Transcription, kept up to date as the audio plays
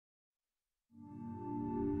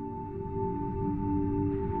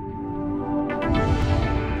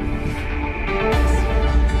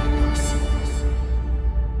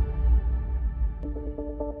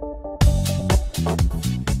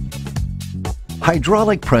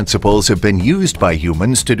Hydraulic principles have been used by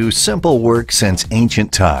humans to do simple work since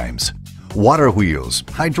ancient times. Water wheels,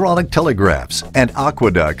 hydraulic telegraphs, and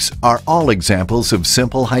aqueducts are all examples of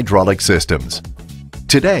simple hydraulic systems.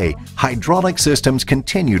 Today, hydraulic systems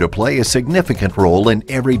continue to play a significant role in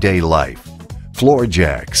everyday life. Floor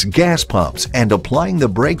jacks, gas pumps, and applying the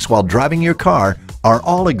brakes while driving your car are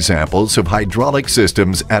all examples of hydraulic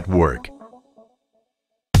systems at work.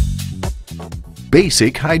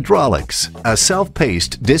 Basic Hydraulics, a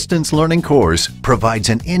self-paced distance learning course, provides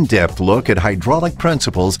an in-depth look at hydraulic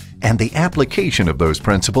principles and the application of those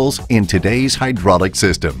principles in today's hydraulic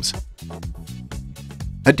systems.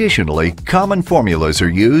 Additionally, common formulas are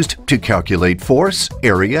used to calculate force,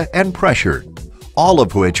 area, and pressure, all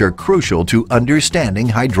of which are crucial to understanding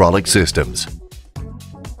hydraulic systems.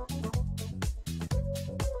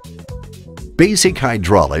 Basic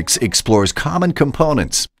Hydraulics explores common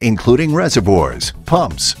components, including reservoirs,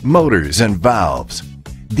 pumps, motors, and valves.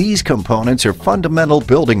 These components are fundamental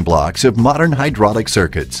building blocks of modern hydraulic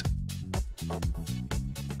circuits.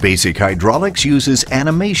 Basic Hydraulics uses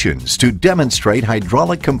animations to demonstrate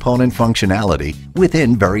hydraulic component functionality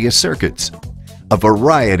within various circuits. A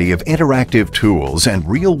variety of interactive tools and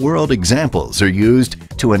real-world examples are used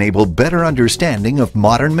to enable better understanding of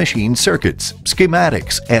modern machine circuits,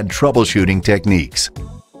 schematics, and troubleshooting techniques.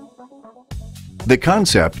 The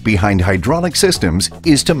concept behind hydraulic systems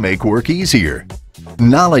is to make work easier.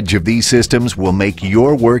 Knowledge of these systems will make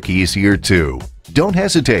your work easier too. Don't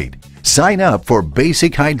hesitate. Sign up for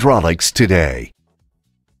Basic Hydraulics today.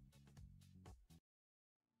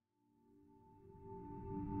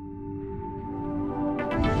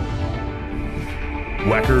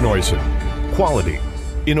 Wacker Neuson. Quality,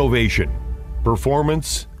 innovation,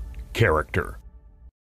 performance, character.